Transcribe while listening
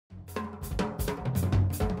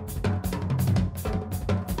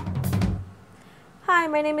Hi,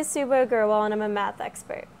 my name is Subhah Agarwal and I'm a math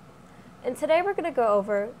expert. And today we're going to go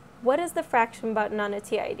over what is the fraction button on a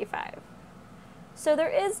TI-85. So there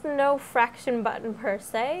is no fraction button per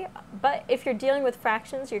se, but if you're dealing with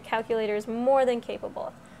fractions, your calculator is more than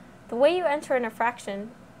capable. The way you enter in a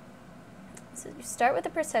fraction, so you start with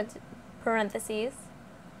the parentheses,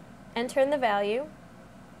 enter in the value,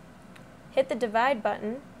 hit the divide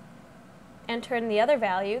button, enter in the other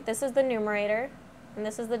value. This is the numerator and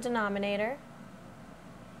this is the denominator.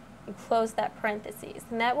 You close that parentheses,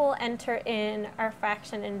 and that will enter in our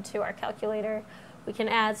fraction into our calculator. We can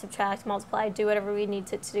add, subtract, multiply, do whatever we need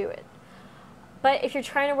to do it. But if you're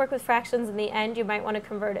trying to work with fractions in the end, you might want to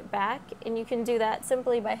convert it back, and you can do that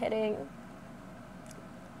simply by hitting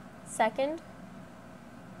second.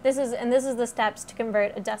 This is the steps to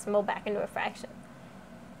convert a decimal back into a fraction.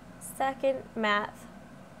 Second, math,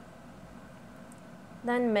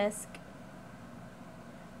 then misc,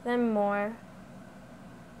 then more,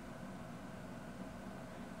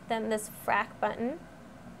 then this frac button,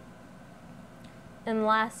 and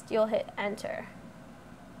last you'll hit enter.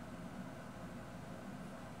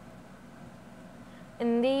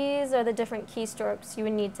 And these are the different keystrokes you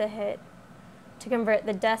would need to hit to convert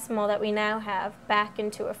the decimal that we now have back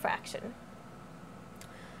into a fraction.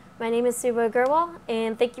 My name is Subhah Agarwal,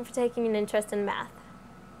 and thank you for taking an interest in math.